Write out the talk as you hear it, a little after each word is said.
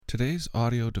Today's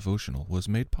audio devotional was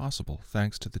made possible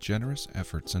thanks to the generous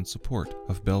efforts and support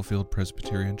of Bellefield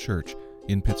Presbyterian Church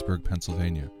in Pittsburgh,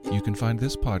 Pennsylvania. You can find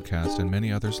this podcast and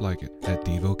many others like it at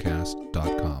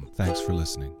Devocast.com. Thanks for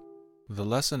listening. The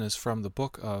lesson is from the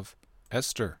book of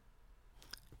Esther.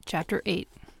 Chapter 8.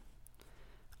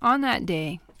 On that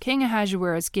day, King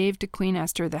Ahasuerus gave to Queen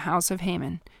Esther the house of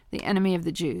Haman, the enemy of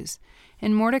the Jews.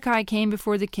 And Mordecai came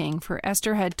before the king, for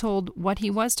Esther had told what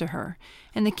he was to her.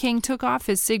 And the king took off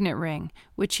his signet ring,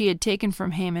 which he had taken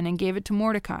from Haman, and gave it to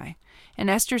Mordecai.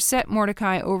 And Esther set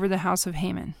Mordecai over the house of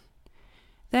Haman.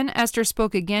 Then Esther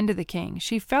spoke again to the king.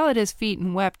 She fell at his feet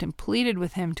and wept and pleaded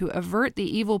with him to avert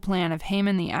the evil plan of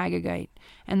Haman the Agagite,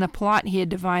 and the plot he had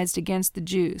devised against the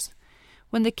Jews.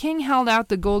 When the king held out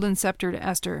the golden scepter to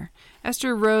Esther,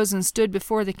 Esther rose and stood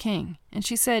before the king. And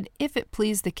she said, "If it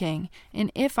please the king,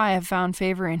 and if I have found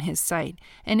favor in his sight,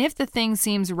 and if the thing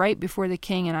seems right before the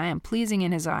king, and I am pleasing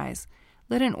in his eyes,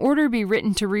 let an order be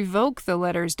written to revoke the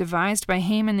letters devised by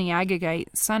Haman the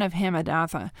Agagite, son of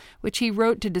Hammedatha, which he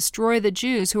wrote to destroy the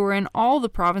Jews who are in all the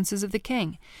provinces of the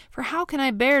king. For how can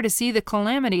I bear to see the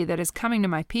calamity that is coming to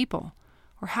my people?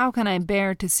 Or how can I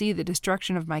bear to see the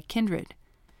destruction of my kindred?"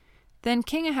 Then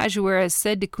King Ahasuerus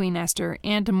said to Queen Esther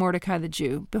and to Mordecai the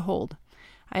Jew, "Behold,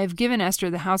 I have given Esther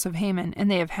the house of Haman, and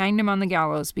they have hanged him on the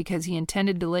gallows because he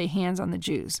intended to lay hands on the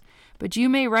Jews. But you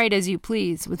may write as you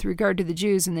please with regard to the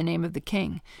Jews in the name of the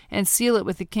king, and seal it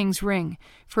with the king's ring,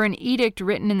 for an edict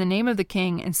written in the name of the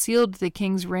king and sealed with the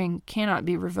king's ring cannot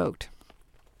be revoked."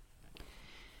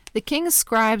 The king's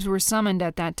scribes were summoned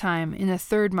at that time in the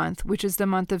 3rd month, which is the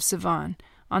month of Sivan,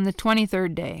 on the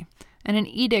 23rd day. And an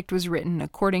edict was written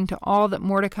according to all that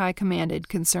Mordecai commanded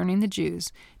concerning the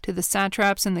Jews, to the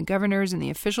satraps and the governors and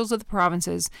the officials of the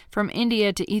provinces, from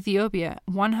India to Ethiopia,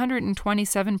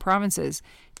 127 provinces,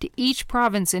 to each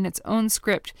province in its own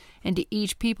script, and to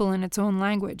each people in its own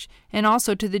language, and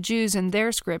also to the Jews in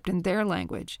their script and their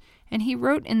language. And he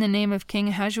wrote in the name of King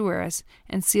Ahasuerus,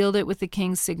 and sealed it with the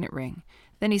king's signet ring.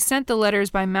 Then he sent the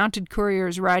letters by mounted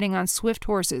couriers riding on swift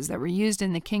horses that were used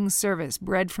in the king's service,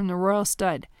 bred from the royal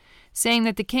stud, saying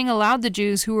that the king allowed the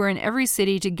Jews who were in every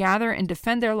city to gather and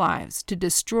defend their lives, to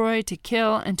destroy, to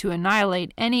kill, and to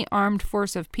annihilate any armed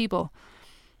force of people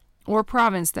or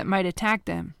province that might attack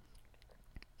them,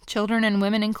 children and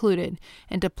women included,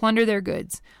 and to plunder their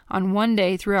goods, on one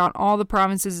day throughout all the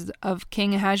provinces of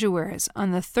King Ahasuerus,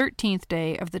 on the 13th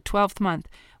day of the 12th month,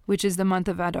 which is the month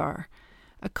of Adar.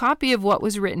 A copy of what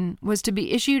was written was to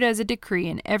be issued as a decree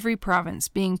in every province,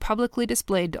 being publicly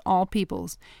displayed to all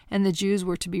peoples, and the Jews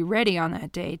were to be ready on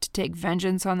that day to take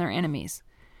vengeance on their enemies.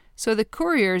 So the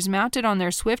couriers, mounted on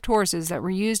their swift horses that were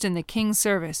used in the king's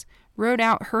service, rode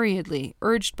out hurriedly,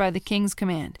 urged by the king's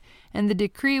command, and the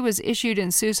decree was issued in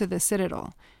Susa the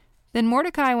citadel. Then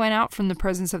Mordecai went out from the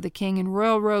presence of the king in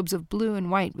royal robes of blue and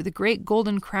white, with a great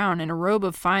golden crown and a robe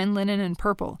of fine linen and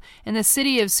purple, and the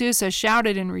city of Susa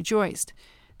shouted and rejoiced.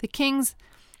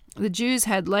 The Jews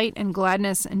had light and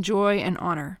gladness and joy and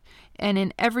honor, and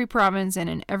in every province and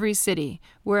in every city,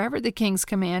 wherever the king's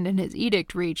command and his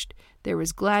edict reached, there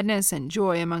was gladness and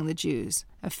joy among the Jews,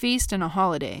 a feast and a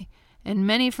holiday, and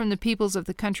many from the peoples of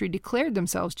the country declared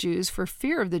themselves Jews, for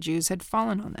fear of the Jews had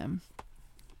fallen on them.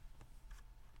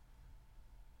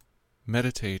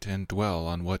 Meditate and dwell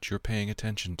on what you're paying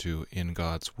attention to in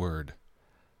God's Word.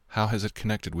 How has it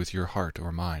connected with your heart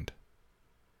or mind?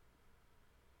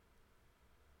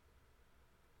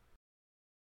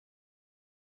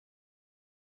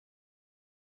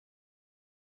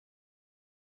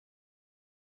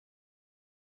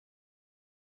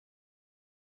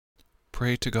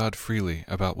 Pray to God freely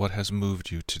about what has moved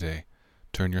you today.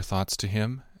 Turn your thoughts to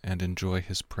Him and enjoy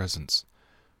His presence.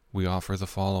 We offer the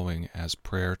following as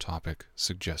prayer topic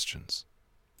suggestions.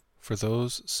 For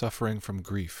those suffering from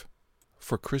grief.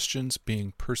 For Christians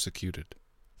being persecuted.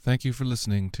 Thank you for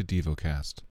listening to Devocast.